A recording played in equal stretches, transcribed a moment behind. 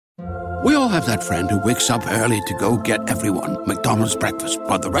We all have that friend who wakes up early to go get everyone McDonald's breakfast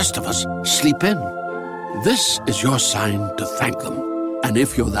while the rest of us sleep in. This is your sign to thank them. And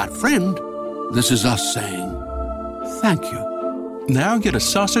if you're that friend, this is us saying thank you. Now get a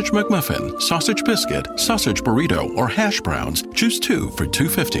sausage McMuffin, sausage biscuit, sausage burrito, or hash browns. Choose 2 for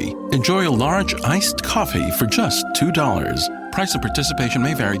 $2.50. Enjoy a large iced coffee for just $2. Price of participation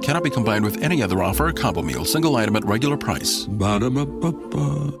may vary. Cannot be combined with any other offer or combo meal. Single item at regular price.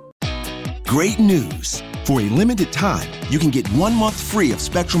 Ba-da-ba-ba-ba. Great news. For a limited time, you can get 1 month free of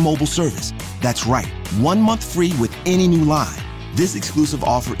Spectrum Mobile service. That's right, 1 month free with any new line. This exclusive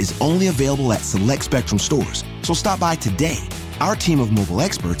offer is only available at select Spectrum stores, so stop by today. Our team of mobile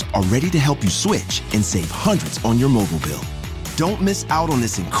experts are ready to help you switch and save hundreds on your mobile bill. Don't miss out on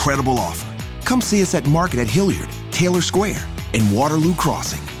this incredible offer. Come see us at Market at Hilliard, Taylor Square, and Waterloo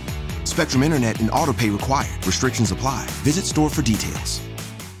Crossing. Spectrum Internet and autopay required. Restrictions apply. Visit store for details.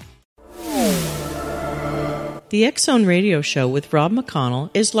 The X-Zone Radio Show with Rob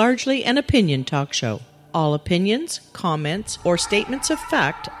McConnell is largely an opinion talk show. All opinions, comments, or statements of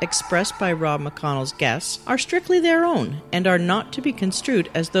fact expressed by Rob McConnell's guests are strictly their own and are not to be construed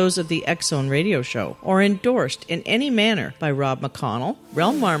as those of the X-Zone Radio Show or endorsed in any manner by Rob McConnell,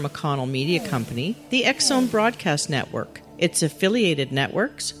 Relmar McConnell Media Company, the X-Zone Broadcast Network, its affiliated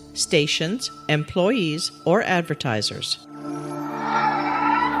networks, stations, employees, or advertisers.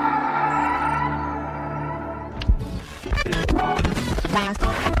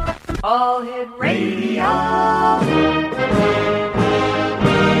 All Hit Radio.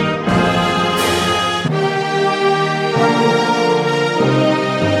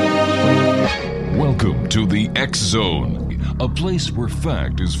 Welcome to the X Zone, a place where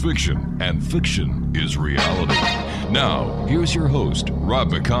fact is fiction and fiction is reality. Now, here's your host, Rob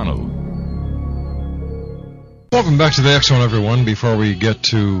McConnell. Welcome back to the X Zone, everyone. Before we get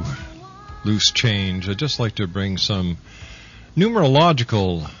to loose change, I'd just like to bring some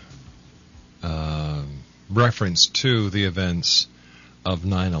numerological reference to the events of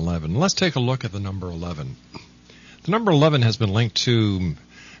 9/11. Let's take a look at the number 11. The number 11 has been linked to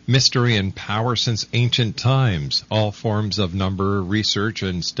mystery and power since ancient times. All forms of number research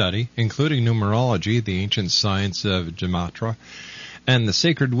and study, including numerology, the ancient science of gematria, and the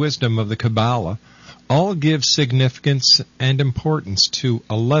sacred wisdom of the Kabbalah, all give significance and importance to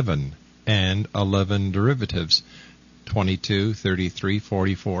 11 and 11 derivatives: 22, 33,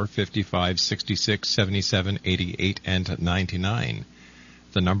 44, 55, 66, 77, 88, and 99.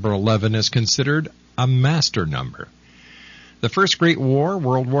 The number 11 is considered a master number. The First Great War,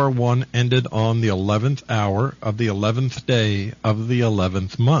 World War I, ended on the 11th hour of the 11th day of the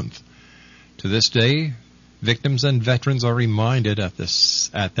 11th month. To this day, victims and veterans are reminded at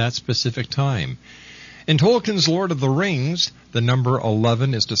that specific time. In Tolkien's Lord of the Rings, the number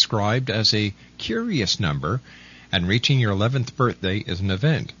 11 is described as a curious number, and reaching your 11th birthday is an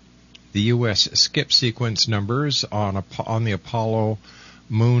event. The U.S. skipped sequence numbers on the Apollo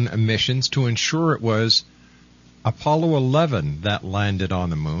moon missions to ensure it was Apollo 11 that landed on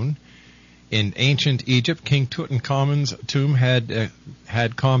the moon. In ancient Egypt, King Tutankhamun's tomb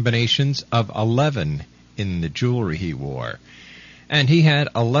had combinations of 11 in the jewelry he wore, and he had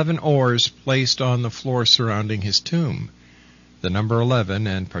 11 oars placed on the floor surrounding his tomb. The number 11,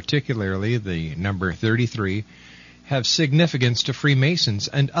 and particularly the number 33, have significance to Freemasons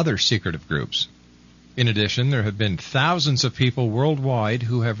and other secretive groups. In addition, there have been thousands of people worldwide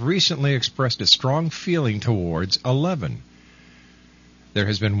who have recently expressed a strong feeling towards 11. This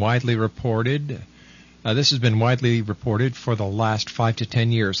has been widely reported for the last 5 to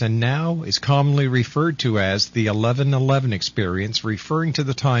 10 years, and now is commonly referred to as the 11/11 experience, referring to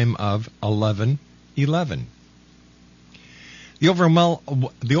the time of 11/11. The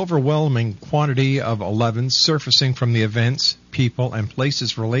overwhelming quantity of 11s surfacing from the events, people, and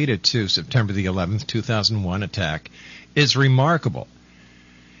places related to September the 11th, 2001 attack is remarkable.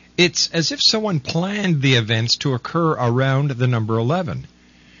 It's as if someone planned the events to occur around the number 11.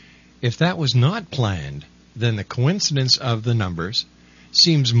 If that was not planned, then the coincidence of the numbers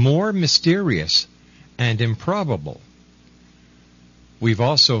seems more mysterious and improbable. We've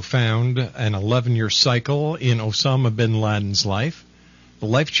also found an 11-year cycle in Osama bin Laden's life. The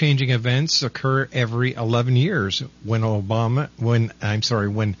life-changing events occur every 11 years when bin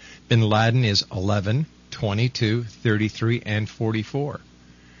Laden is 11, 22, 33, and 44.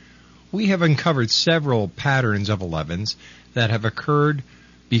 We have uncovered several patterns of 11s that have occurred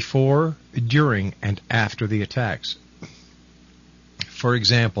before, during, and after the attacks. For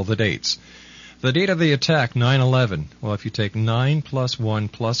example, the dates. The date of the attack, 9/11. Well, if you take 9 plus 1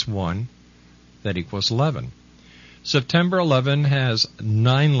 plus 1, that equals 11. September 11 has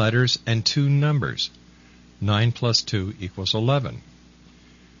 9 letters and 2 numbers. 9 plus 2 equals 11.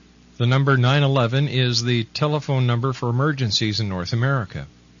 The number 911 is the telephone number for emergencies in North America.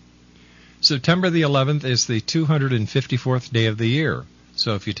 September the 11th is the 254th day of the year.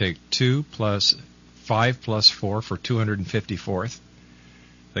 So if you take 2 plus 5 plus 4 for 254th,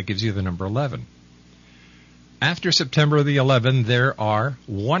 that gives you the number 11. After September the 11th, there are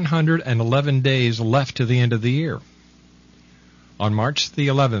 111 days left to the end of the year. On March the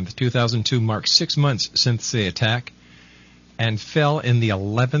 11th, 2002 marked 6 months since the attack and fell in the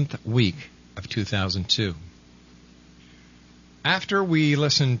 11th week of 2002. After we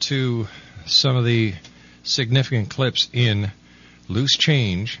listen to some of the significant clips in Loose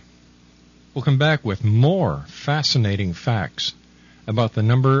Change, we'll come back with more fascinating facts about the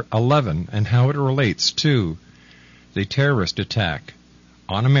number 11 and how it relates to the terrorist attack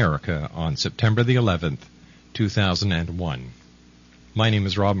on America on September the 11th, 2001. My name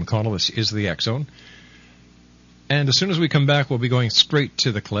is Rob McConnell. This is the X Zone. And as soon as we come back, we'll be going straight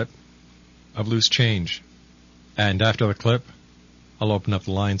to the clip of Loose Change. And after the clip, I'll open up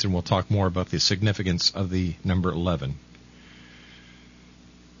the lines and we'll talk more about the significance of the number 11.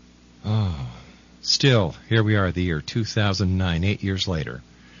 Still, here we are, the year 2009, 8 years later,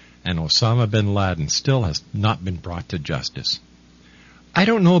 and Osama bin Laden still has not been brought to justice. I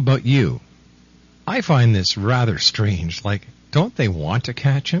don't know about you. I find this rather strange. Like, don't they want to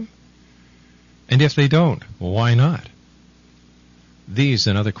catch him? And if they don't, why not? These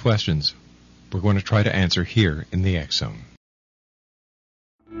and other questions we're going to try to answer here in the X Zone.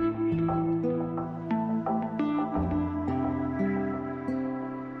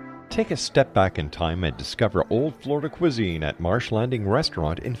 Take a step back in time and discover old Florida cuisine at Marsh Landing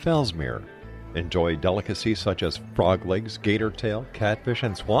Restaurant in Fellsmere. Enjoy delicacies such as frog legs, gator tail, catfish,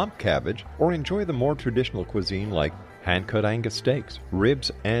 and swamp cabbage, or enjoy the more traditional cuisine like hand-cut Angus steaks,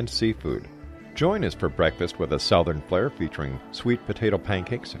 ribs, and seafood. Join us for breakfast with a southern flair featuring sweet potato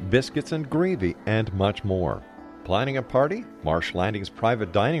pancakes, biscuits, and gravy, and much more. Planning a party? Marsh Landing's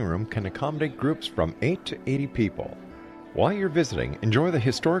private dining room can accommodate groups from 8 to 80 people. While you're visiting, enjoy the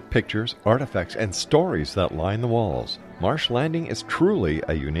historic pictures, artifacts, and stories that line the walls. Marsh Landing is truly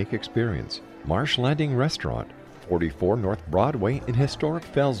a unique experience. Marsh Landing Restaurant, 44 North Broadway in historic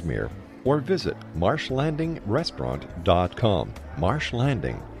Fellsmere, or visit marshlandingrestaurant.com. Marsh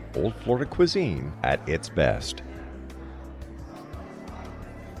Landing, old Florida cuisine at its best.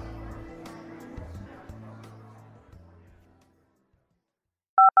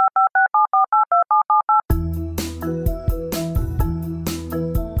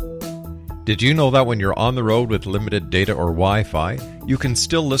 Did you know that when you're on the road with limited data or Wi-Fi, you can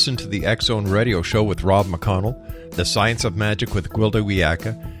still listen to the X Zone radio show with Rob McConnell, The Science of Magic with Gwilda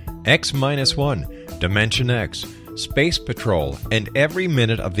Wiyaka, X-1, Dimension X, Space Patrol, and every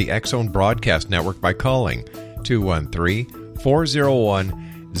minute of the X Zone broadcast network by calling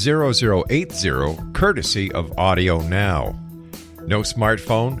 213-401-0080, courtesy of Audio Now. No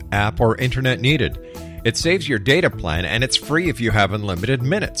smartphone, app, or internet needed. It saves your data plan and it's free if you have unlimited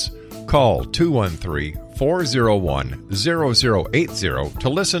minutes. Call 213-401-0080 to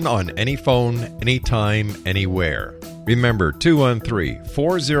listen on any phone, anytime, anywhere. Remember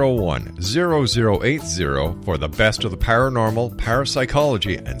 213-401-0080 for the best of the paranormal,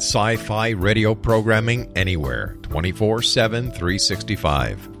 parapsychology, and sci-fi radio programming anywhere, 24/7,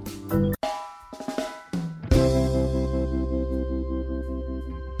 365.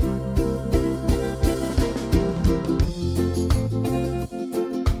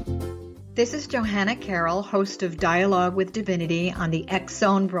 This is Johanna Carroll, host of Dialogue with Divinity on the X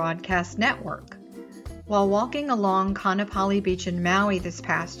Zone Broadcast Network. While walking along Kaanapali Beach in Maui this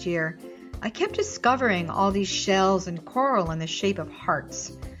past year, I kept discovering all these shells and coral in the shape of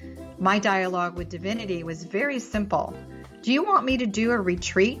hearts. My dialogue with Divinity was very simple. Do you want me to do a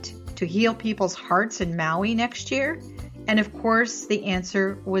retreat to heal people's hearts in Maui next year? And of course, the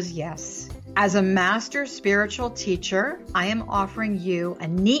answer was yes. As a master spiritual teacher, I am offering you a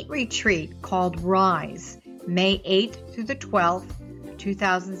neat retreat called Rise, May 8th through the 12th,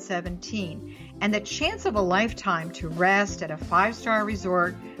 2017, and the chance of a lifetime to rest at a 5-star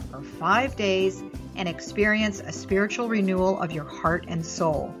resort for 5 days and experience a spiritual renewal of your heart and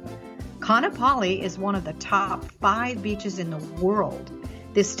soul. Kaanapali is one of the top 5 beaches in the world.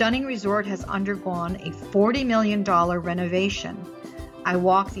 This stunning resort has undergone a $40 million renovation. I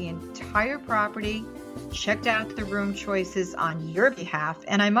walked the entire property, checked out the room choices on your behalf,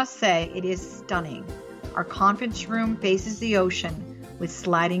 and I must say it is stunning. Our conference room faces the ocean with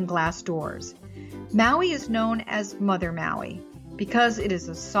sliding glass doors. Maui is known as Mother Maui because it is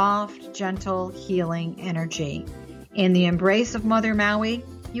a soft, gentle, healing energy. In the embrace of Mother Maui,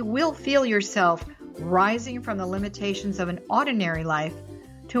 you will feel yourself rising from the limitations of an ordinary life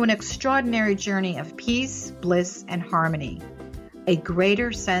to an extraordinary journey of peace, bliss, and harmony, a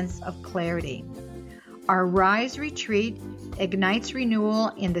greater sense of clarity. Our Rise Retreat ignites renewal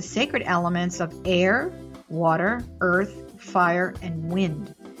in the sacred elements of air, water, earth, fire, and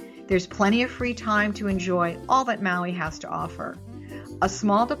wind. There's plenty of free time to enjoy all that Maui has to offer. A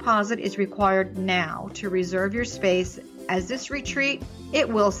small deposit is required now to reserve your space, as this retreat, it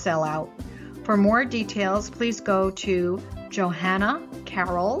will sell out. For more details, please go to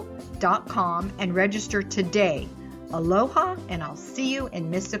johannacarroll.com and register today. Aloha, and I'll see you in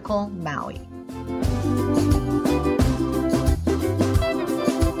mystical Maui.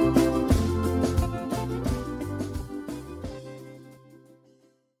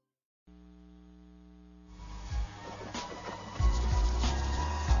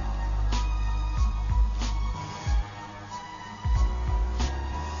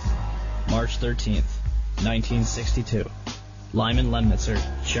 March 13th, 1962. Lyman Lemnitzer,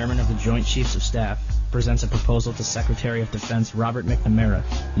 Chairman of the Joint Chiefs of Staff, presents a proposal to Secretary of Defense Robert McNamara,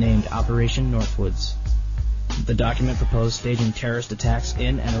 named Operation Northwoods. The document proposed staging terrorist attacks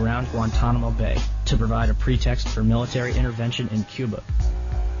in and around Guantanamo Bay to provide a pretext for military intervention in Cuba.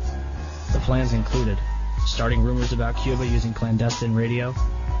 The plans included starting rumors about Cuba using clandestine radio,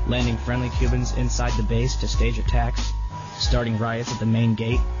 landing friendly Cubans inside the base to stage attacks, starting riots at the main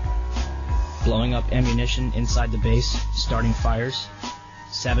gate, blowing up ammunition inside the base, starting fires,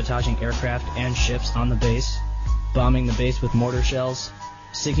 sabotaging aircraft and ships on the base, bombing the base with mortar shells,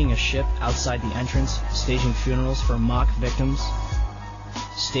 sinking a ship outside the entrance, staging funerals for mock victims,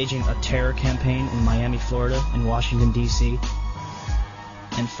 staging a terror campaign in Miami, Florida, and Washington, D.C.,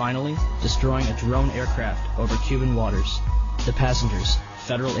 and finally, destroying a drone aircraft over Cuban waters. The passengers,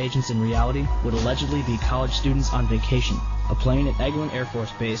 federal agents in reality, would allegedly be college students on vacation. A plane at Eglin Air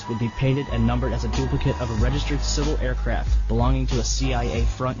Force Base would be painted and numbered as a duplicate of a registered civil aircraft belonging to a CIA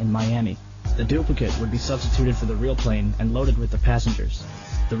front in Miami. The duplicate would be substituted for the real plane and loaded with the passengers.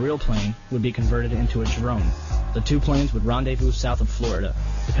 The real plane would be converted into a drone. The two planes would rendezvous south of Florida.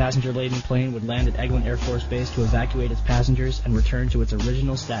 The passenger-laden plane would land at Eglin Air Force Base to evacuate its passengers and return to its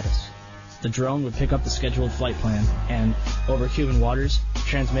original status. The drone would pick up the scheduled flight plan and, over Cuban waters,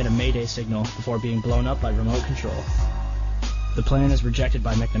 transmit a Mayday signal before being blown up by remote control. The plan is rejected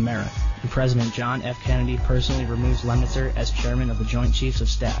by McNamara, and President John F. Kennedy personally removes Lemnitzer as chairman of the Joint Chiefs of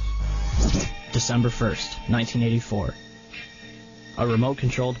Staff. December 1st, 1984. A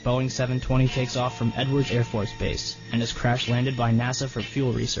remote-controlled Boeing 720 takes off from Edwards Air Force Base and is crash-landed by NASA for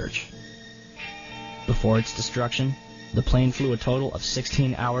fuel research. Before its destruction, the plane flew a total of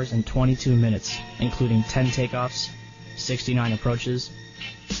 16 hours and 22 minutes, including 10 takeoffs, 69 approaches,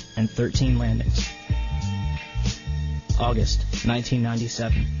 and 13 landings. August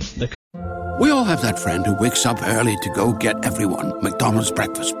 1997. We all have that friend who wakes up early to go get everyone McDonald's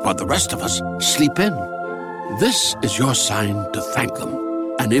breakfast, while the rest of us sleep in. This is your sign to thank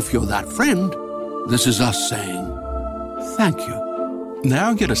them. And if you're that friend, this is us saying thank you.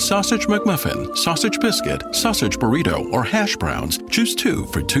 Now get a sausage McMuffin, sausage biscuit, sausage burrito, or hash browns. Choose 2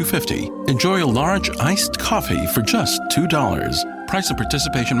 for $2.50. Enjoy a large iced coffee for just $2. Price and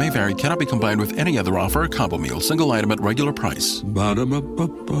participation may vary. Cannot be combined with any other offer or combo meal. Single item at regular price.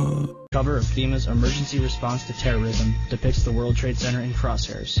 Ba-da-ba-ba-ba. Cover of FEMA's emergency response to terrorism depicts the World Trade Center in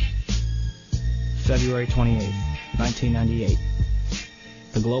crosshairs. February 28, 1998.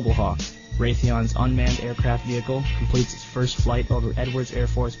 The Global Hawk, Raytheon's unmanned aircraft vehicle, completes its first flight over Edwards Air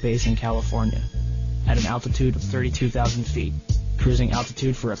Force Base in California at an altitude of 32,000 feet, cruising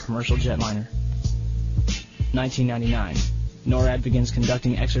altitude for a commercial jetliner. 1999. NORAD begins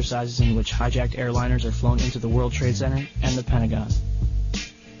conducting exercises in which hijacked airliners are flown into the World Trade Center and the Pentagon.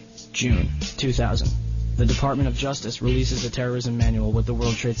 June 2000. The Department of Justice releases a terrorism manual with the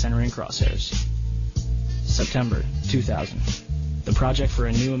World Trade Center in crosshairs. September 2000. The Project for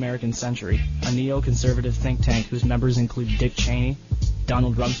a New American Century, a neoconservative think tank whose members include Dick Cheney,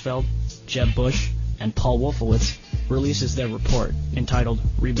 Donald Rumsfeld, Jeb Bush, and Paul Wolfowitz, releases their report entitled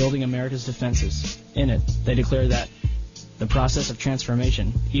Rebuilding America's Defenses. In it, they declare that the process of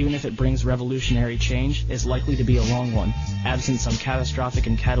transformation, even if it brings revolutionary change, is likely to be a long one, absent some catastrophic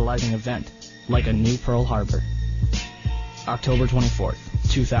and catalyzing event, like a new Pearl Harbor. October 24th,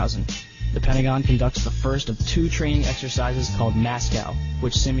 2000. The Pentagon conducts the first of 2 training exercises called Moscow,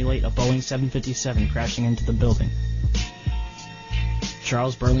 which simulate a Boeing 757 crashing into the building.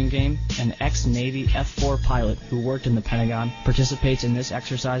 Charles Burlingame, an ex-Navy F-4 pilot who worked in the Pentagon, participates in this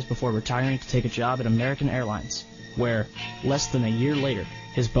exercise before retiring to take a job at American Airlines, where, less than a year later,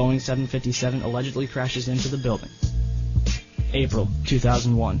 his Boeing 757 allegedly crashes into the building. April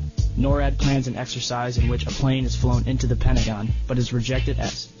 2001. NORAD plans an exercise in which a plane is flown into the Pentagon, but is rejected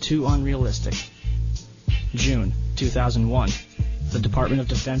as too unrealistic. June 2001. The Department of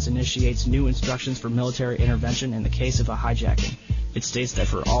Defense initiates new instructions for military intervention in the case of a hijacking. It states that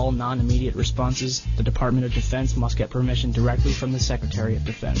for all non-immediate responses, the Department of Defense must get permission directly from the Secretary of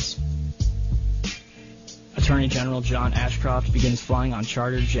Defense. Attorney General John Ashcroft begins flying on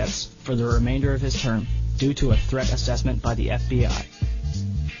chartered jets for the remainder of his term due to a threat assessment by the FBI.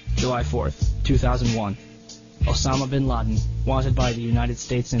 July 4th, 2001. Osama bin Laden, wanted by the United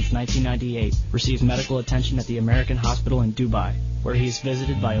States since 1998, receives medical attention at the American Hospital in Dubai, where he is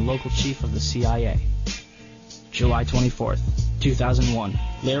visited by a local chief of the CIA. July 24th, 2001.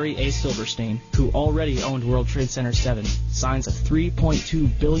 Larry A. Silverstein, who already owned World Trade Center 7, signs a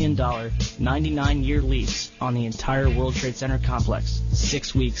 $3.2 billion 99-year lease on the entire World Trade Center complex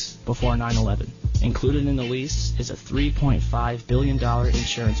 6 weeks before 9/11. Included in the lease is a $3.5 billion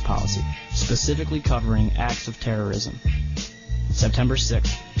insurance policy, specifically covering acts of terrorism. September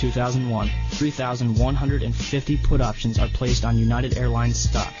 6, 2001, 3,150 put options are placed on United Airlines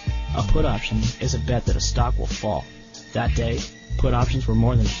stock. A put option is a bet that a stock will fall. That day, put options were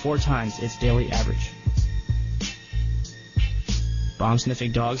more than 4 times its daily average.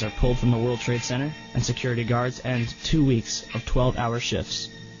 Bomb-sniffing dogs are pulled from the World Trade Center, and security guards end 2 weeks of 12-hour shifts.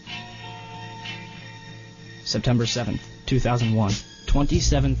 September 7th, 2001,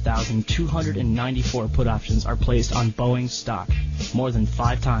 27,294 put options are placed on Boeing stock, more than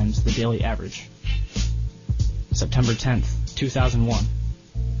 5 times the daily average. September 10th, 2001,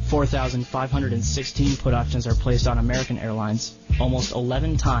 4,516 put options are placed on American Airlines, almost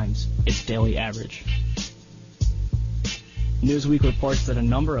 11 times its daily average. Newsweek reports that a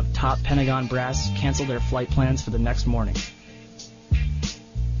number of top Pentagon brass canceled their flight plans for the next morning.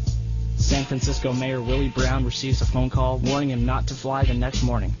 San Francisco Mayor Willie Brown receives a phone call warning him not to fly the next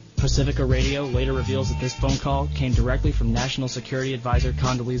morning. Pacifica Radio later reveals that this phone call came directly from National Security Advisor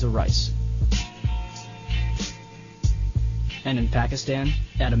Condoleezza Rice. And in Pakistan,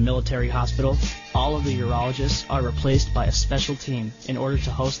 at a military hospital, all of the urologists are replaced by a special team in order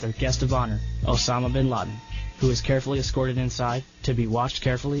to host their guest of honor, Osama bin Laden, who is carefully escorted inside to be watched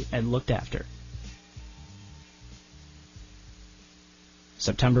carefully and looked after.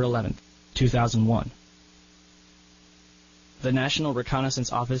 September 11th, 2001. The National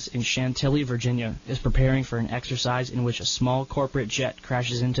Reconnaissance Office in Chantilly, Virginia, is preparing for an exercise in which a small corporate jet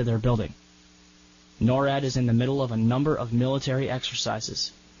crashes into their building. NORAD is in the middle of a number of military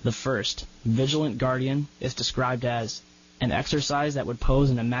exercises. The first, Vigilant Guardian, is described as an exercise that would pose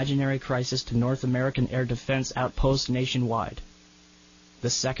an imaginary crisis to North American air defense outposts nationwide.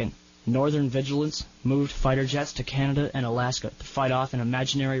 The second, Northern Vigilance, moved fighter jets to Canada and Alaska to fight off an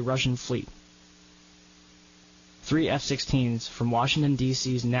imaginary Russian fleet. 3 F-16s from Washington,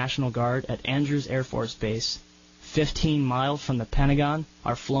 D.C.'s National Guard at Andrews Air Force Base, 15 miles from the Pentagon,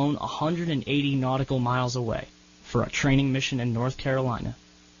 are flown 180 nautical miles away for a training mission in North Carolina.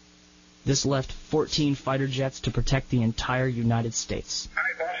 This left 14 fighter jets to protect the entire United States.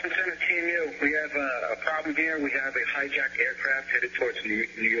 Hi, Boston Center, Team U. We have a problem here. We have a hijacked aircraft headed towards New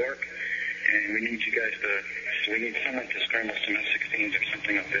York, and we need you guys we need someone to scramble some F-16s or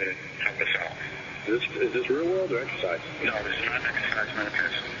something up there to help us out. Is this real world or exercise? No, this is not exercise,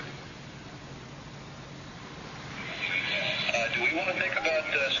 manifest. Do we want to think about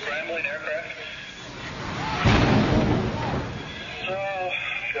scrambling aircraft? Oh,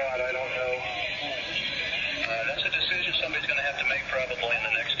 God, I don't know. That's a decision somebody's going to have to make probably in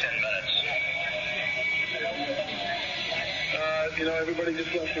the next 10 minutes. Everybody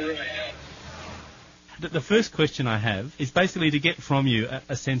just left the room. The first question I have is basically to get from you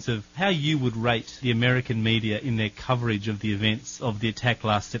a sense of how you would rate the American media in their coverage of the events of the attack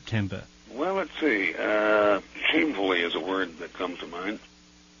last September. Well, let's see. Shamefully is a word that comes to mind.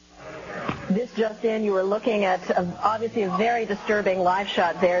 This just in, you were looking at obviously a very disturbing live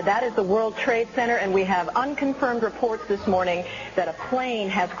shot there. That is the World Trade Center, and we have unconfirmed reports this morning that a plane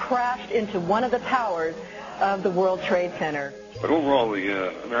has crashed into one of the towers of the World Trade Center. But overall,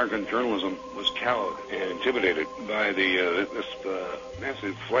 the American journalism was cowed and intimidated by this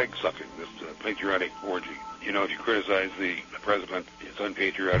massive flag-sucking, this patriotic orgy. You know, if you criticize the president, it's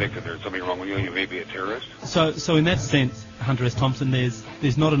unpatriotic, and there's something wrong with you, you may be a terrorist. So in that sense, Hunter S. Thompson,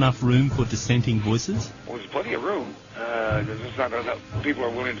 there's not enough room for dissenting voices? Well, there's plenty of room. There's just not enough people are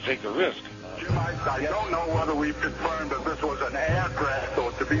willing to take the risk. Jim, I don't know whether we've confirmed that this was an aircraft,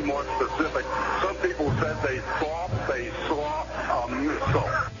 or to be more specific, some people said they saw a missile.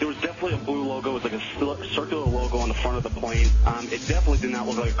 There was definitely a blue logo was like a circular logo on the front of the plane. It definitely did not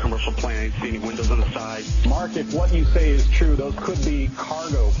look like a commercial plane. I didn't see any windows on the side. Mark, if what you say is true, those could be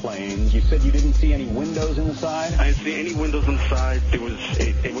cargo planes. You said you didn't see any windows in the side? I didn't see any windows on the side. It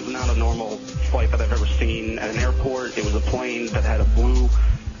was not a normal flight that I've ever seen at an airport. It was a plane that had a blue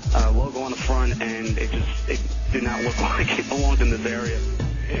logo on the front, and it did not look like it belonged in this area.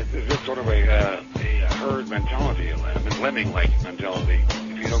 It's just sort of a herd mentality, a lemming-like mentality.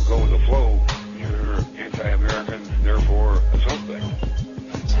 If you don't go with the flow, you're anti-American, therefore a suspect.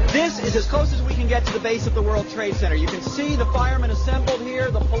 This is as close as we can get to the base of the World Trade Center. You can see the firemen assembled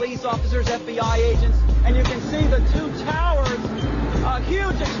here, the police officers, FBI agents, and you can see the two towers. A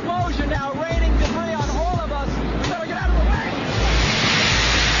huge explosion now raining debris on all of us. We better get out of the way.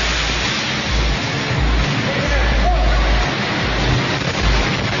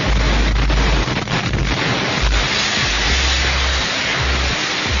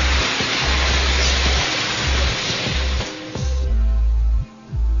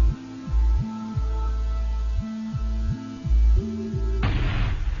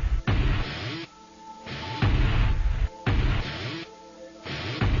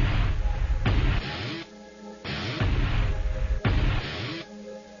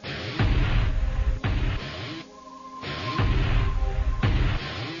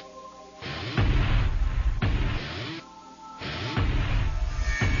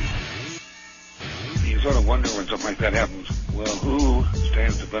 Sort of wonder when something like that happens, well, who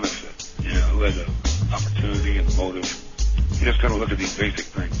stands to benefit? Who has an opportunity and motive? You just got to look at these basic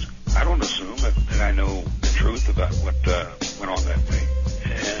things. I don't assume that I know the truth about what went on that day.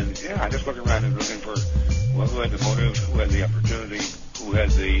 And, I just look around and looking for, well, who had the motive, who had the opportunity, who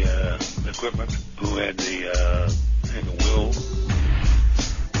had the equipment, who had the will.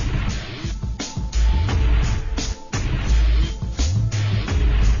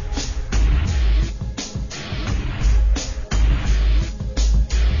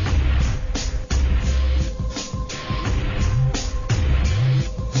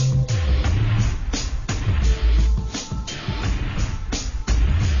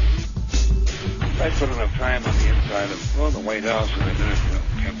 I put enough time on the inside of the White House and I did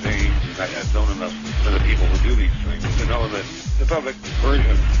campaigns, and I've known enough of the people who do these things to know that the public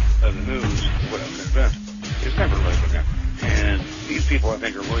version of the news, whatever it's been, is never really forgotten. And these people, I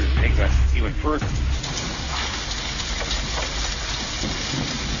think, are willing to take that even further.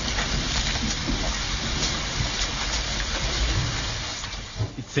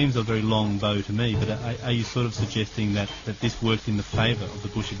 It seems a very long bow to me, but are you sort of suggesting that this worked in the favour of the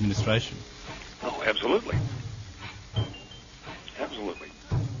Bush administration? Oh, absolutely. Absolutely.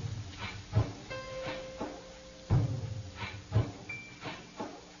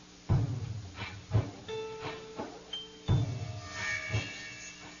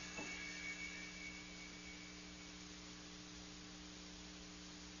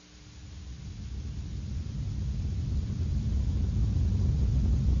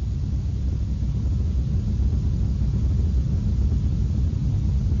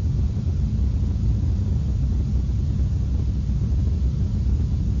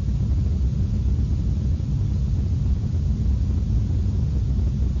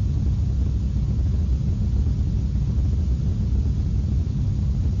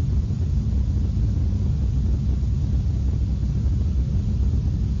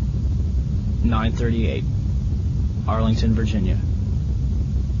 .38, Arlington, Virginia.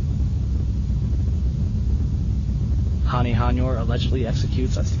 Hani Hanyor allegedly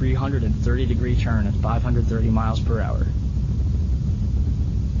executes a 330-degree turn at 530 miles per hour,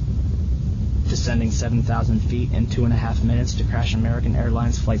 descending 7,000 feet in 2.5 minutes to crash American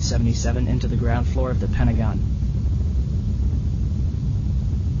Airlines Flight 77 into the ground floor of the Pentagon.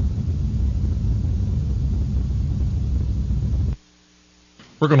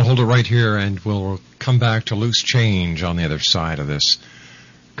 We're going to hold it right here, and we'll come back to Loose Change on the other side of this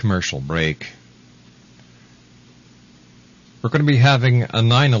commercial break. We're going to be having a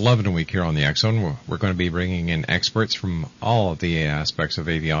 9/11 week here on the X-Zone. We're going to be bringing in experts from all of the aspects of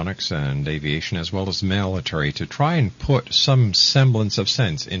avionics and aviation, as well as the military, to try and put some semblance of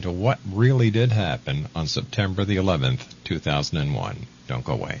sense into what really did happen on September the 11th, 2001. Don't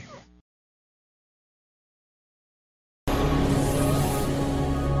go away.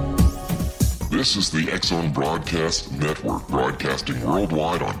 This is the X-Zone Broadcast Network, broadcasting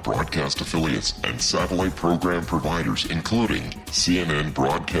worldwide on broadcast affiliates and satellite program providers, including CNN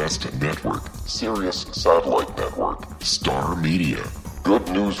Broadcast Network, Sirius Satellite Network, Star Media, Good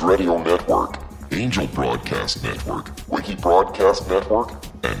News Radio Network, Angel Broadcast Network, Wiki Broadcast Network,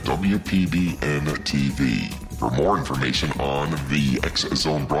 and WPBN TV. For more information on the X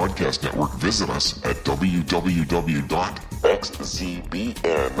Zone Broadcast Network, visit us at www.xzbn.net.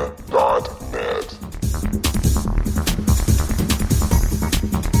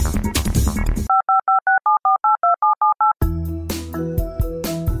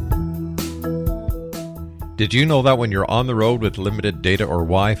 Did you know that when you're on the road with limited data or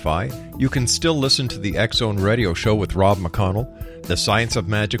Wi-Fi, you can still listen to the X-Zone Radio Show with Rob McConnell, The Science of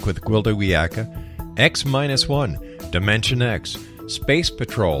Magic with Gwilda Wiyaka, X-1, Dimension X, Space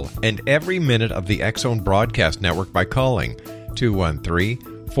Patrol, and every minute of the X-Zone Broadcast Network by calling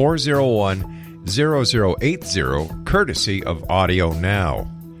 213-401-0080, courtesy of Audio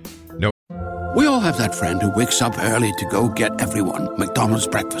Now. We all have that friend who wakes up early to go get everyone McDonald's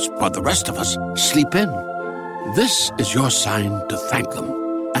breakfast, while the rest of us sleep in. This is your sign to thank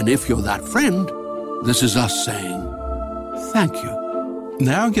them. And if you're that friend, this is us saying thank you.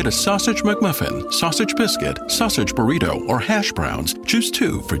 Now get a sausage McMuffin, sausage biscuit, sausage burrito, or hash browns. Choose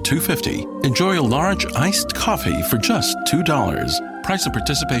 2 for $2.50. Enjoy a large iced coffee for just $2. Price and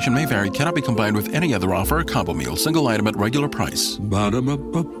participation may vary. Cannot be combined with any other offer or combo meal. Single item at regular price. No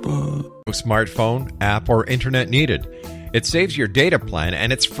smartphone, app, or internet needed. It saves your data plan,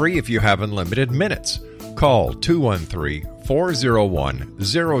 and it's free if you have unlimited minutes. Call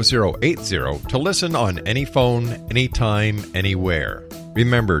 213-401-0080 to listen on any phone, anytime, anywhere.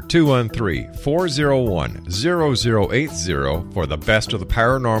 Remember, 213-401-0080 for the best of the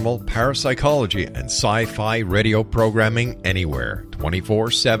paranormal, parapsychology, and sci-fi radio programming anywhere,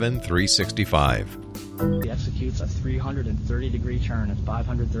 24/7, 365. He executes a 330-degree turn at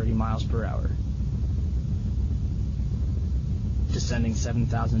 530 miles per hour, descending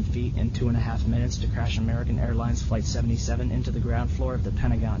 7,000 feet in 2.5 minutes to crash American Airlines Flight 77 into the ground floor of the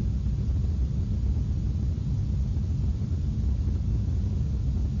Pentagon.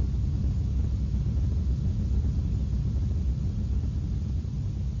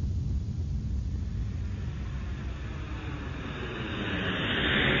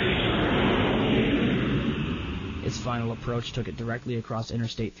 Its final approach took it directly across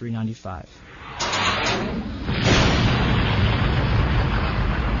Interstate 395.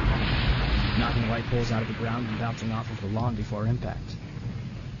 Knocking light poles out of the ground and bouncing off of the lawn before impact.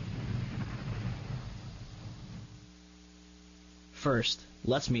 First,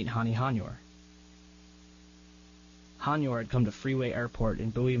 let's meet Hani Hanyor. Hanyor had come to Freeway Airport in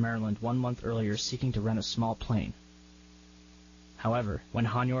Bowie, Maryland 1 month earlier seeking to rent a small plane. However, when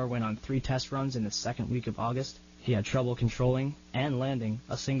Hanyor went on 3 test runs in the second week of August, he had trouble controlling and landing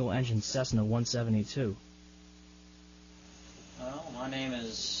a single-engine Cessna 172. Well, my name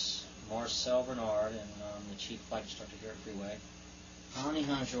is Marcel Bernard, and I'm the chief flight instructor here at Freeway. Hani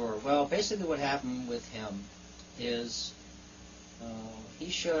Hanjour. Well, basically what happened with him is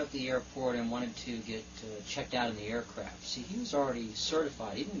he showed up at the airport and wanted to get checked out in the aircraft. See, he was already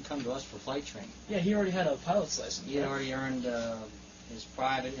certified. He didn't come to us for flight training. Yeah, he already had a pilot's license. He had already earned his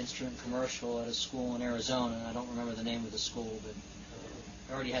private instrument commercial at a school in Arizona, and I don't remember the name of the school, but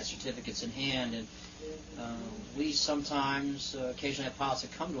already had certificates in hand. And we sometimes occasionally have pilots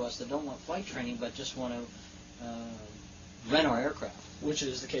that come to us that don't want flight training but just want to rent our aircraft. Which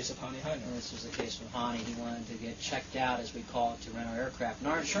is the case of Hani Hanyor. This is the case with Hani. He wanted to get checked out, as we call it, to rent our aircraft. And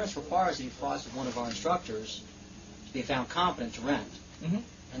our insurance requires that he flies with one of our instructors to be found competent to rent. Mm-hmm.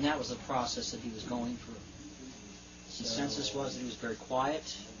 And that was the process that he was going through. The consensus was that he was very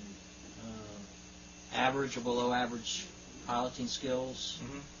quiet, average or below average piloting skills.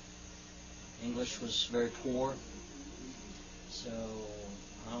 Mm-hmm. English was very poor. So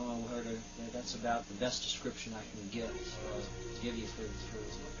I don't know where to. That's about the best description I can give you for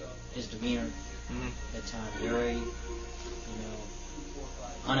his demeanor at times. Very,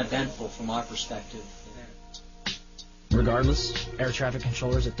 uneventful from our perspective. Regardless, air traffic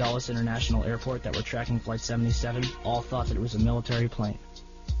controllers at Dulles International Airport that were tracking Flight 77 all thought that it was a military plane.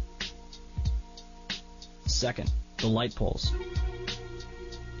 Second, the light poles.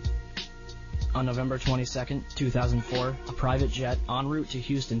 On November 22, 2004, a private jet en route to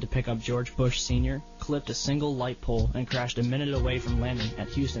Houston to pick up George Bush Sr. clipped a single light pole and crashed a minute away from landing at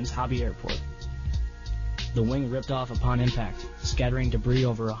Houston's Hobby Airport. The wing ripped off upon impact, scattering debris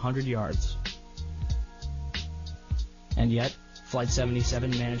over 100 yards. And yet, Flight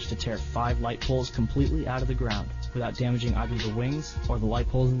 77 managed to tear 5 light poles completely out of the ground without damaging either the wings or the light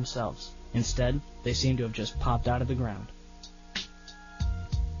poles themselves. Instead, they seem to have just popped out of the ground.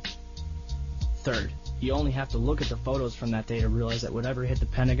 Third, you only have to look at the photos from that day to realize that whatever hit the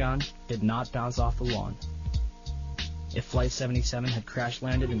Pentagon did not bounce off the lawn. If Flight 77 had crash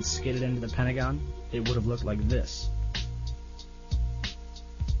landed and skidded into the Pentagon, it would have looked like this.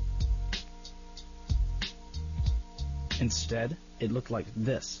 Instead, it looked like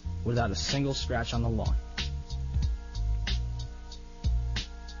this, without a single scratch on the lawn.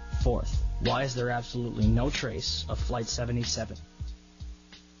 Fourth, why is there absolutely no trace of Flight 77?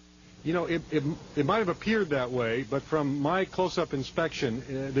 You know, it might have appeared that way, but from my close-up inspection,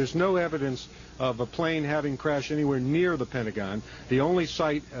 there's no evidence of a plane having crashed anywhere near the Pentagon. The only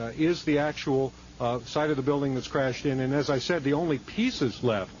site is the actual site of the building that's crashed in, and as I said, the only pieces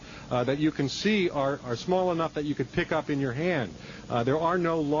left that you can see are small enough that you could pick up in your hand. There are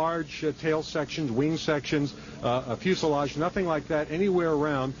no large tail sections, wing sections, a fuselage, nothing like that anywhere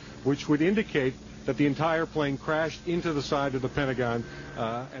around, which would indicate that the entire plane crashed into the side of the Pentagon.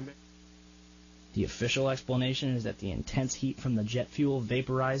 The official explanation is that the intense heat from the jet fuel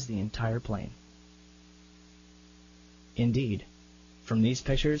vaporized the entire plane. Indeed, from these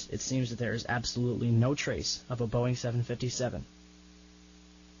pictures, it seems that there is absolutely no trace of a Boeing 757.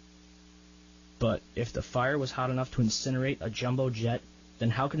 But if the fire was hot enough to incinerate a jumbo jet, then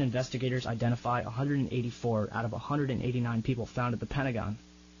how can investigators identify 184 out of 189 people found at the Pentagon?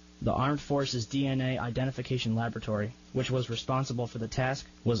 The Armed Forces DNA Identification Laboratory, which was responsible for the task,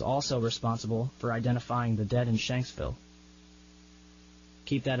 was also responsible for identifying the dead in Shanksville.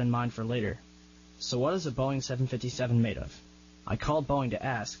 Keep that in mind for later. So what is a Boeing 757 made of? I called Boeing to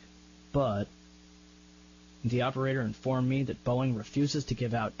ask, but the operator informed me that Boeing refuses to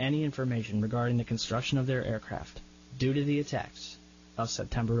give out any information regarding the construction of their aircraft due to the attacks of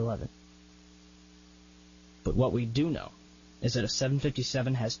September 11th. But what we do know is that a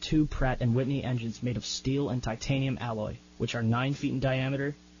 757 has two Pratt & Whitney engines made of steel and titanium alloy, which are 9 feet in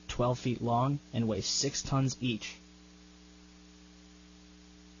diameter, 12 feet long, and weigh 6 tons each.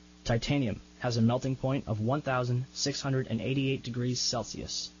 Titanium has a melting point of 1,688 degrees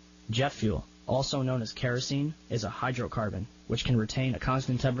Celsius. Jet fuel, also known as kerosene, is a hydrocarbon, which can retain a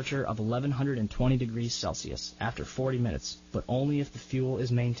constant temperature of 1,120 degrees Celsius after 40 minutes, but only if the fuel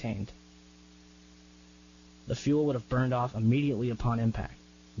is maintained. The fuel would have burned off immediately upon impact.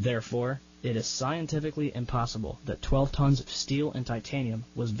 Therefore, it is scientifically impossible that 12 tons of steel and titanium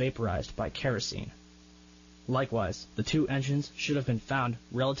was vaporized by kerosene. Likewise, the two engines should have been found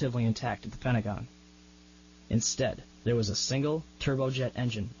relatively intact at the Pentagon. Instead, there was a single turbojet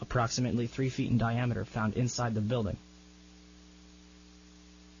engine approximately 3 feet in diameter found inside the building.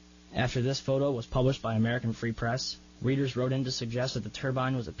 After this photo was published by American Free Press, readers wrote in to suggest that the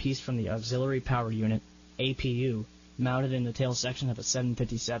turbine was a piece from the Auxiliary Power Unit, APU, mounted in the tail section of a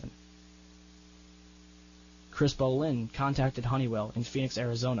 757. Chris Boleyn contacted Honeywell in Phoenix,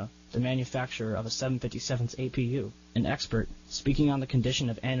 Arizona, the manufacturer of a 757's APU. An expert, speaking on the condition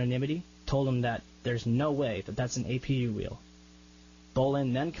of anonymity, told him that there's no way that that's an APU wheel.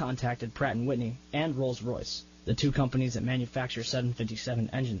 Boleyn then contacted Pratt & Whitney and Rolls-Royce, the two companies that manufacture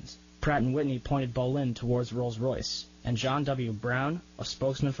 757 engines. Pratt & Whitney pointed Boleyn towards Rolls-Royce, and John W. Brown, a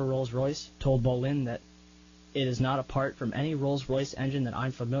spokesman for Rolls-Royce, told Boleyn that it is not a part from any Rolls-Royce engine that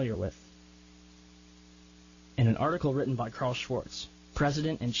I'm familiar with. In an article written by Carl Schwartz,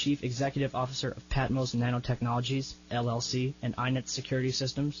 President and Chief Executive Officer of Patmos Nanotechnologies, LLC, and iNet Security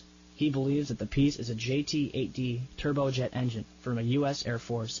Systems, he believes that the piece is a JT-8D turbojet engine from a U.S. Air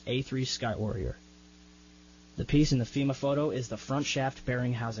Force A-3 Sky Warrior. The piece in the FEMA photo is the front shaft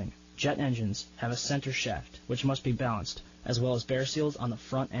bearing housing. Jet engines have a center shaft, which must be balanced, as well as bear seals on the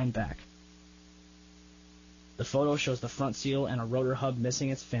front and back. The photo shows the front seal and a rotor hub missing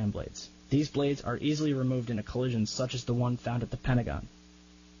its fan blades. These blades are easily removed in a collision such as the one found at the Pentagon.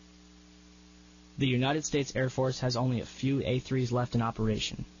 The United States Air Force has only a few A-3s left in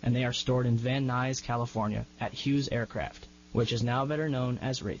operation, and they are stored in Van Nuys, California, at Hughes Aircraft, which is now better known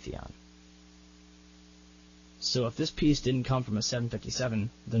as Raytheon. So if this piece didn't come from a 757,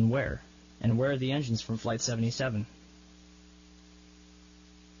 then where? And where are the engines from Flight 77?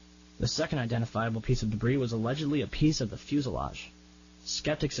 The second identifiable piece of debris was allegedly a piece of the fuselage.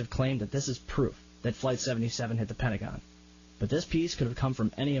 Skeptics have claimed that this is proof that Flight 77 hit the Pentagon. But this piece could have come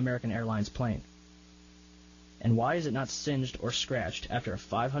from any American Airlines plane. And why is it not singed or scratched after a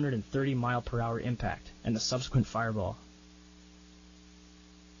 530-mile-per-hour impact and the subsequent fireball?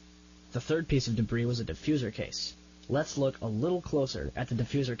 The third piece of debris was a diffuser case. Let's look a little closer at the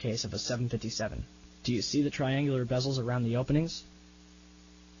diffuser case of a 757. Do you see the triangular bezels around the openings?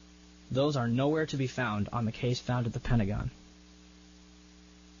 Those are nowhere to be found on the case found at the Pentagon.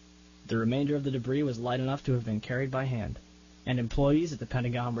 The remainder of the debris was light enough to have been carried by hand, and employees at the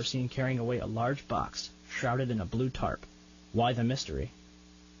Pentagon were seen carrying away a large box shrouded in a blue tarp. Why the mystery?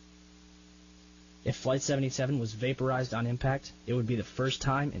 If Flight 77 was vaporized on impact, it would be the first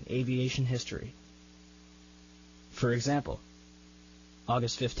time in aviation history. For example,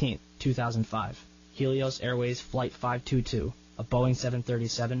 August 15, 2005, Helios Airways Flight 522, a Boeing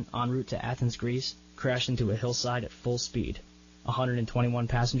 737 en route to Athens, Greece, crashed into a hillside at full speed. 121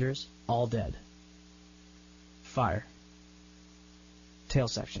 passengers, all dead. Fire. Tail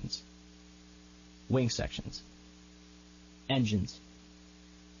sections. Wing sections. Engines.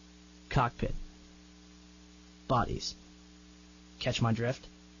 Cockpit. Bodies. Catch my drift?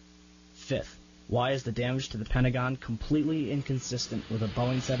 Fifth, why is the damage to the Pentagon completely inconsistent with a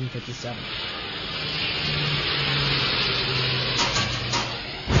Boeing 757?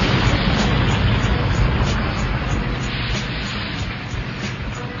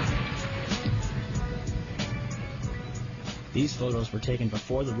 These photos were taken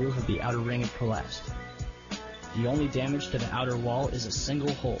before the roof of the outer ring had collapsed. The only damage to the outer wall is a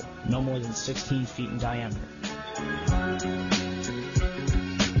single hole, no more than 16 feet in diameter.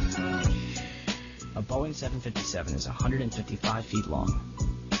 A Boeing 757 is 155 feet long,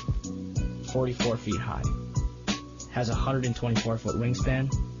 44 feet high, has a 124-foot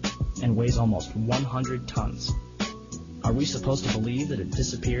wingspan, and weighs almost 100 tons. Are we supposed to believe that it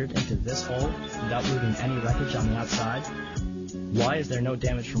disappeared into this hole without leaving any wreckage on the outside? Why is there no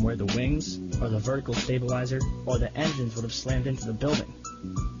damage from where the wings, or the vertical stabilizer, or the engines would have slammed into the building?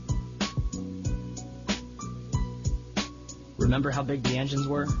 Remember how big the engines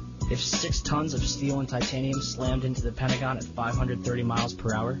were? If 6 tons of steel and titanium slammed into the Pentagon at 530 miles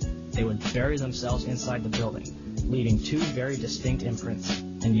per hour, they would bury themselves inside the building, leaving 2 very distinct imprints.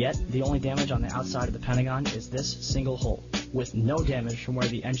 And yet, the only damage on the outside of the Pentagon is this single hole, with no damage from where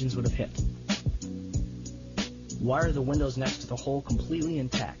the engines would have hit. Why are the windows next to the hole completely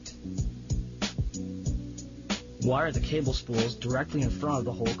intact? Why are the cable spools directly in front of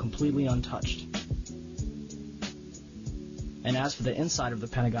the hole completely untouched? And as for the inside of the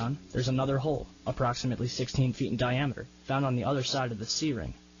Pentagon, there's another hole, approximately 16 feet in diameter, found on the other side of the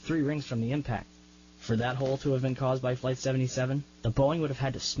C-ring, 3 rings from the impact. For that hole to have been caused by Flight 77, the Boeing would have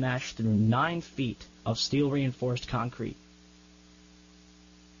had to smash through 9 feet of steel-reinforced concrete.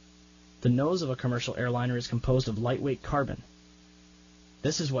 The nose of a commercial airliner is composed of lightweight carbon.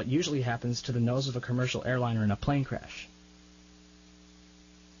 This is what usually happens to the nose of a commercial airliner in a plane crash.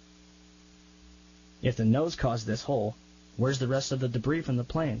 If the nose caused this hole, where's the rest of the debris from the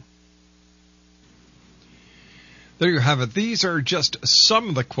plane? There you have it. These are just some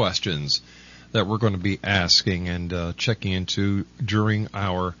of the questions that we're going to be asking and checking into during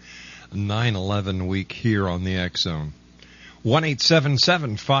our 9/11 week here on the X Zone.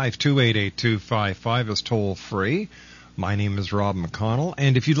 1-877-528-8255 is toll free. My name is Rob McConnell,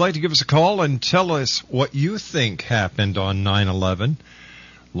 and if you'd like to give us a call and tell us what you think happened on 9/11,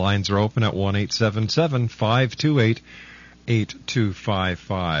 lines are open at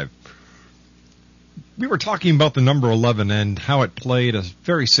 1-877-528-8255. We were talking about the number 11 and how it played a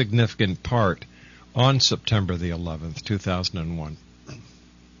very significant part on September the 11th, 2001.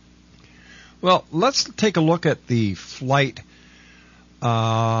 Well, let's take a look at the flight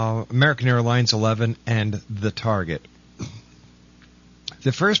American Airlines 11 and the target.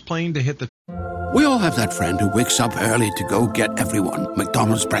 The first plane to hit the... We all have that friend who wakes up early to go get everyone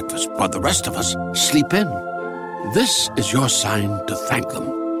McDonald's breakfast, while the rest of us sleep in. This is your sign to thank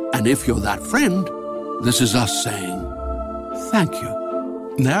them. And if you're that friend, this is us saying thank you.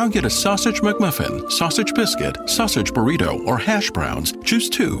 Now get a sausage McMuffin, sausage biscuit, sausage burrito, or hash browns. Choose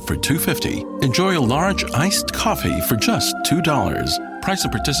 2 for $2.50. Enjoy a large iced coffee for just $2. Price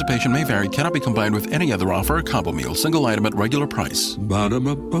and participation may vary. Cannot be combined with any other offer or combo meal. Single item at regular price.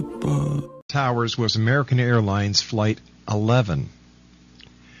 Ba-da-ba-ba-ba. Towers was American Airlines Flight 11.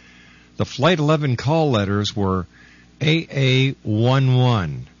 The Flight 11 call letters were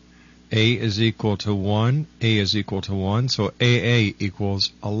AA11. A is equal to 1, A is equal to 1, so AA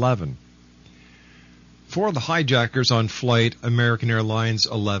equals 11. 4 of the hijackers on Flight American Airlines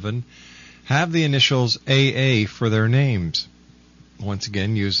 11 have the initials AA for their names. Once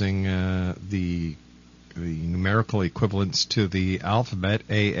again, using the numerical equivalents to the alphabet,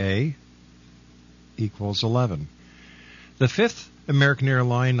 AA equals 11. The 5th American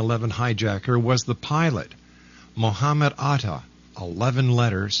Airlines 11 hijacker was the pilot, Mohammed Atta, 11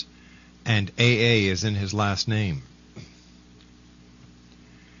 letters, and AA is in his last name.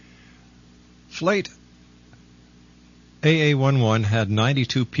 Flight AA11 had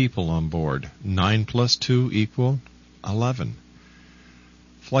 92 people on board. 9 plus 2 equal 11.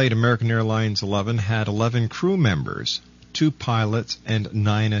 Flight American Airlines 11 had 11 crew members, 2 pilots, and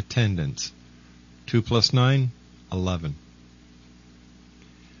 9 attendants. 2 plus 9, 11.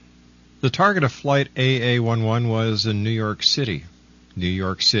 The target of Flight AA11 was in New York City. New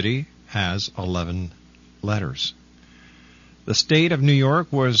York City has 11 letters. The state of New York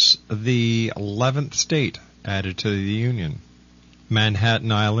was the 11th state added to the Union.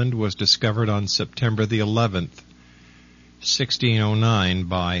 Manhattan Island was discovered on September the 11th, 1609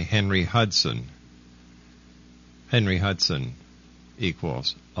 by Henry Hudson. Henry Hudson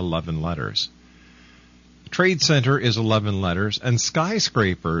equals 11 letters. Trade Center is 11 letters, and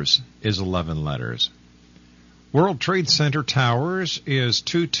skyscrapers is 11 letters. World Trade Center Towers is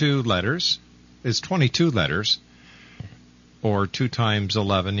 22 letters, or 2 times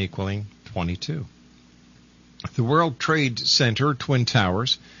 11 equaling 22. The World Trade Center Twin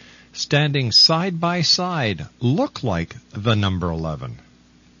Towers, standing side by side, look like the number 11.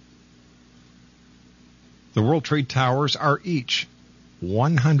 The World Trade Towers are each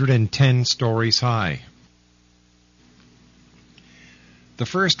 110 stories high. The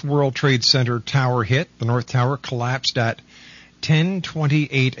first World Trade Center tower hit. The North Tower collapsed at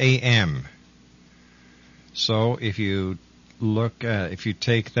 10:28 a.m. So if you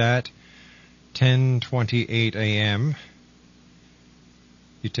take that 10:28 a.m.,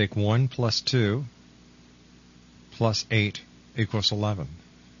 you take 1 plus 2 plus 8 equals 11.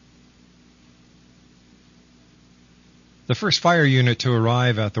 The first fire unit to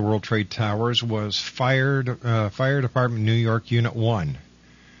arrive at the World Trade Towers was Fire Department New York Unit 1.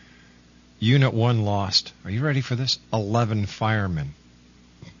 Unit 1 lost, are you ready for this? 11 firemen.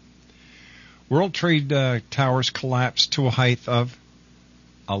 World Trade Towers collapsed to a height of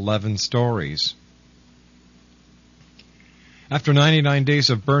 11 stories. After 99 days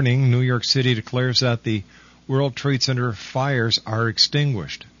of burning, New York City declares that the World Trade Center fires are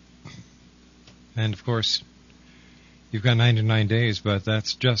extinguished. And, of course, you've got 99 days, but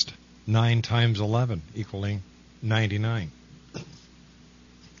that's just 9 times 11, equaling 99.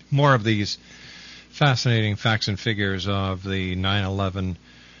 More of these fascinating facts and figures of the 9/11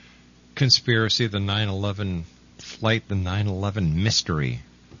 conspiracy, the 9/11 flight, the 9/11 mystery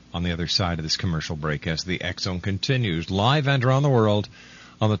on the other side of this commercial break as the X Zone continues live and around the world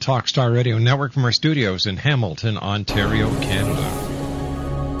on the Talkstar Radio Network from our studios in Hamilton, Ontario, Canada.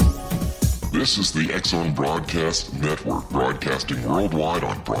 This is the X Zone Broadcast Network, broadcasting worldwide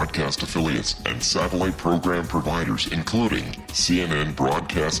on broadcast affiliates and satellite program providers, including CNN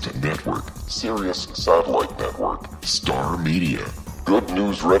Broadcast Network, Sirius Satellite Network, Star Media, Good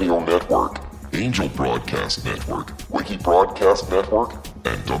News Radio Network, Angel Broadcast Network, Wiki Broadcast Network,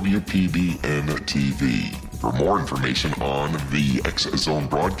 and WPBN TV. For more information on the X Zone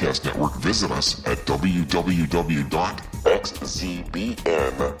Broadcast Network, visit us at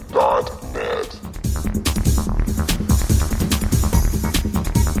www.xzbn.net.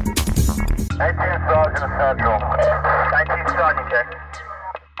 19 Sergeant Central. 19 Sergeant, check.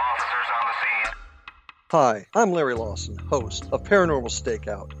 Officers on the scene. Hi, I'm Larry Lawson, host of Paranormal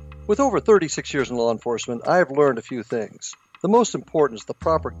Stakeout. With over 36 years in law enforcement, I have learned a few things. The most important is the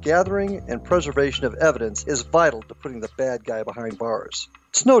proper gathering and preservation of evidence is vital to putting the bad guy behind bars.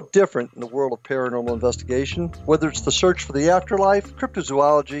 It's no different in the world of paranormal investigation. Whether it's the search for the afterlife,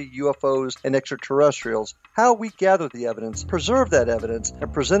 cryptozoology, UFOs, and extraterrestrials, how we gather the evidence, preserve that evidence,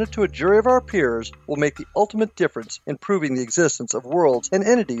 and present it to a jury of our peers will make the ultimate difference in proving the existence of worlds and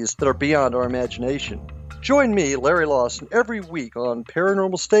entities that are beyond our imagination. Join me, Larry Lawson, every week on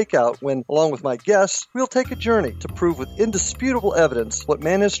Paranormal Stakeout when, along with my guests, we'll take a journey to prove with indisputable evidence what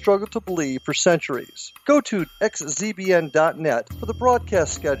man has struggled to believe for centuries. Go to xzbn.net for the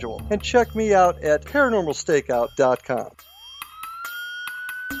broadcast schedule and check me out at paranormalstakeout.com.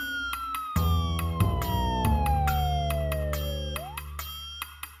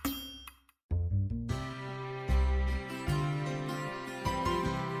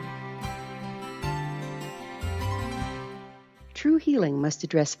 True healing must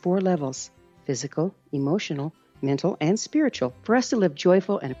address 4 levels: physical, emotional, mental, and spiritual, for us to live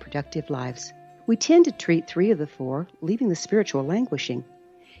joyful and productive lives. We tend to treat 3 of the 4, leaving the spiritual languishing.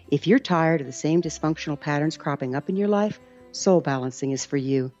 If you're tired of the same dysfunctional patterns cropping up in your life, Soul Balancing is for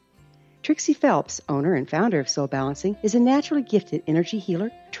you. Trixie Phelps, owner and founder of Soul Balancing, is a naturally gifted energy healer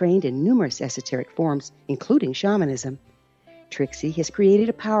trained in numerous esoteric forms, including shamanism. Trixie has created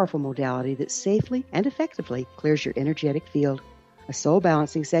a powerful modality that safely and effectively clears your energetic field. A soul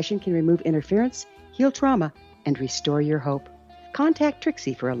balancing session can remove interference, heal trauma, and restore your hope. Contact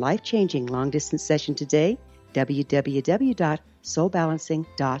Trixie for a life-changing long-distance session today.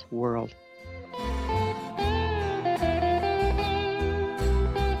 www.soulbalancing.world.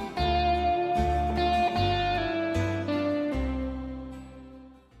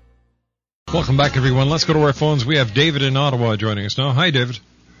 Welcome back, everyone. Let's go to our phones. We have David in Ottawa joining us now. Hi, David.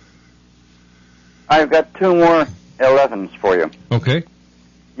 I've got 2 more 11s for you. Okay.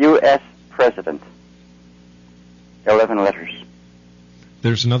 U.S. President. 11 letters.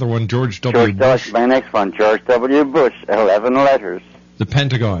 There's another one, George W. Bush. My next one, George W. Bush, 11 letters. The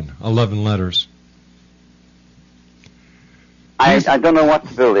Pentagon, 11 letters. I don't know what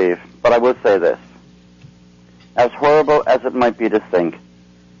to believe, but I will say this. As horrible as it might be to think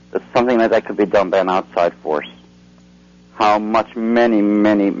that something like that could be done by an outside force, how much many,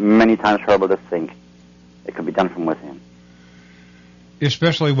 many, many times horrible to think it could be done from within.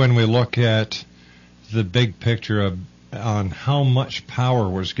 Especially when we look at the big picture on how much power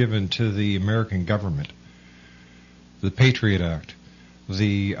was given to the American government. The Patriot Act,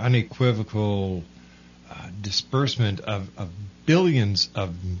 the unequivocal disbursement of billions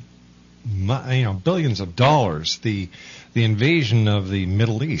of dollars, the invasion of the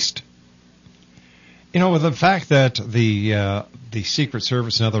Middle East. With the fact that the Secret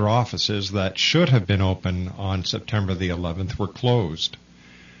Service and other offices that should have been open on September the 11th were closed.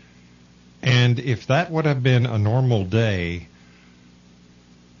 And if that would have been a normal day,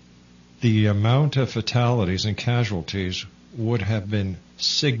 the amount of fatalities and casualties would have been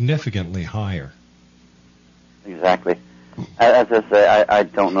significantly higher. Exactly. As I say, I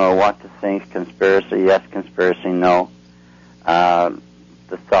don't know what to think. Conspiracy, yes. Conspiracy, no.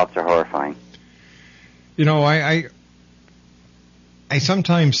 The thoughts are horrifying. I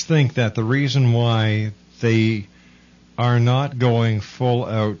sometimes think that the reason why they are not going full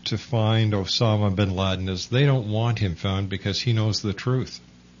out to find Osama bin Laden is they don't want him found because he knows the truth.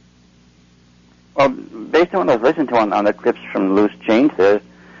 Well, based on what I was listening to on the clips from Loose Change there,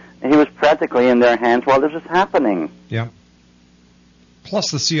 he was practically in their hands while this was happening. Yeah.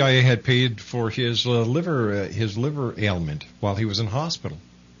 Plus, the CIA had paid for his liver ailment while he was in hospital.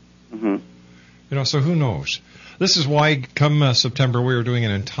 Mm-hmm. So who knows? This is why, come September, we are doing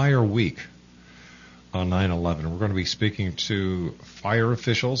an entire week on 9/11. We're going to be speaking to fire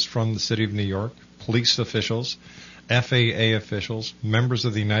officials from the city of New York, police officials, FAA officials, members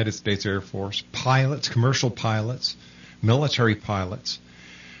of the United States Air Force, pilots, commercial pilots, military pilots.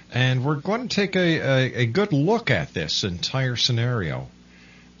 And we're going to take a good look at this entire scenario.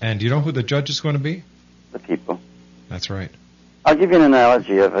 And do you know who the judge is going to be? The people. That's right. I'll give you an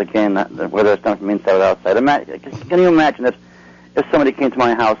analogy of, again, whether it's done from inside or outside. Can you imagine if somebody came to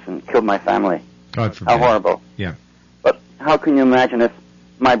my house and killed my family? God forbid. How horrible. Yeah. But how can you imagine if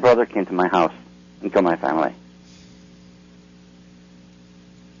my brother came to my house and killed my family?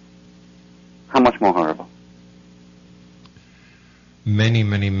 How much more horrible? Many,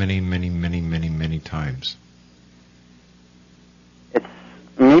 many, many, many, many, many, many times.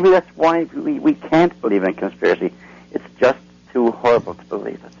 Maybe that's why we can't believe in conspiracy. It's just too horrible to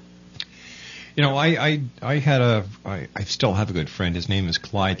believe it. I still have a good friend. His name is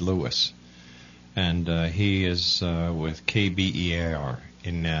Clyde Lewis. And he is with KBEAR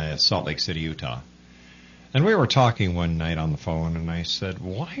in Salt Lake City, Utah. And we were talking one night on the phone, and I said,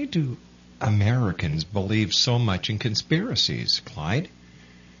 why do Americans believe so much in conspiracies, Clyde?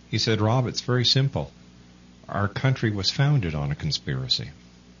 He said, Rob, it's very simple. Our country was founded on a conspiracy.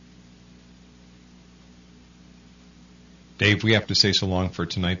 Dave, we have to say so long for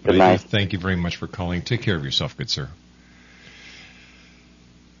tonight, but I do thank you very much for calling. Take care of yourself, good sir.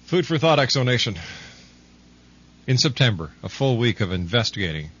 Food for thought, Exonation. In September, a full week of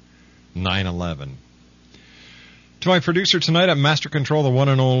investigating 9/11. To my producer tonight at Master Control, the one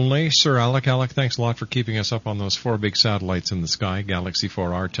and only Sir Alec. Alec, thanks a lot for keeping us up on those 4 big satellites in the sky, Galaxy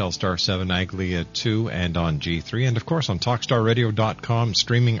 4R, Telstar 7, Aglia 2, and on G3, and of course on TalkStarRadio.com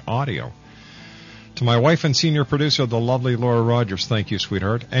streaming audio. To my wife and senior producer, the lovely Laura Rogers, thank you,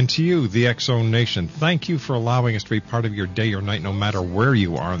 sweetheart. And to you, the X-Zone Nation, thank you for allowing us to be part of your day or night, no matter where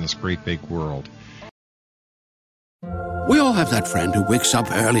you are in this great big world. We all have that friend who wakes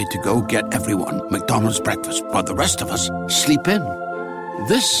up early to go get everyone McDonald's breakfast, while the rest of us sleep in.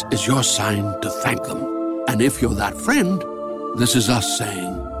 This is your sign to thank them. And if you're that friend, this is us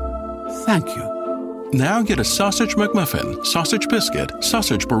saying thank you. Now get a sausage McMuffin, sausage biscuit,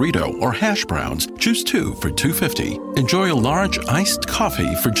 sausage burrito, or hash browns. Choose 2 for $2.50. Enjoy a large iced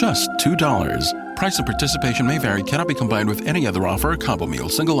coffee for just $2. Price and participation may vary. Cannot be combined with any other offer or combo meal.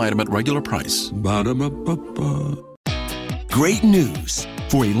 Single item at regular price. Ba-da-ba-ba-ba. Great news.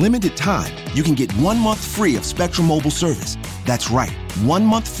 For a limited time, you can get 1 month free of Spectrum Mobile service. That's right, 1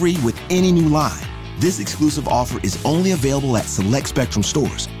 month free with any new line. This exclusive offer is only available at select Spectrum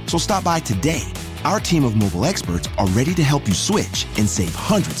stores, so stop by today. Our team of mobile experts are ready to help you switch and save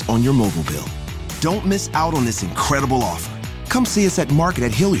hundreds on your mobile bill. Don't miss out on this incredible offer. Come see us at Market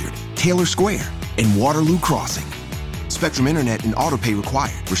at Hilliard, Taylor Square, and Waterloo Crossing. Spectrum Internet and autopay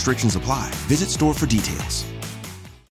required. Restrictions apply. Visit store for details.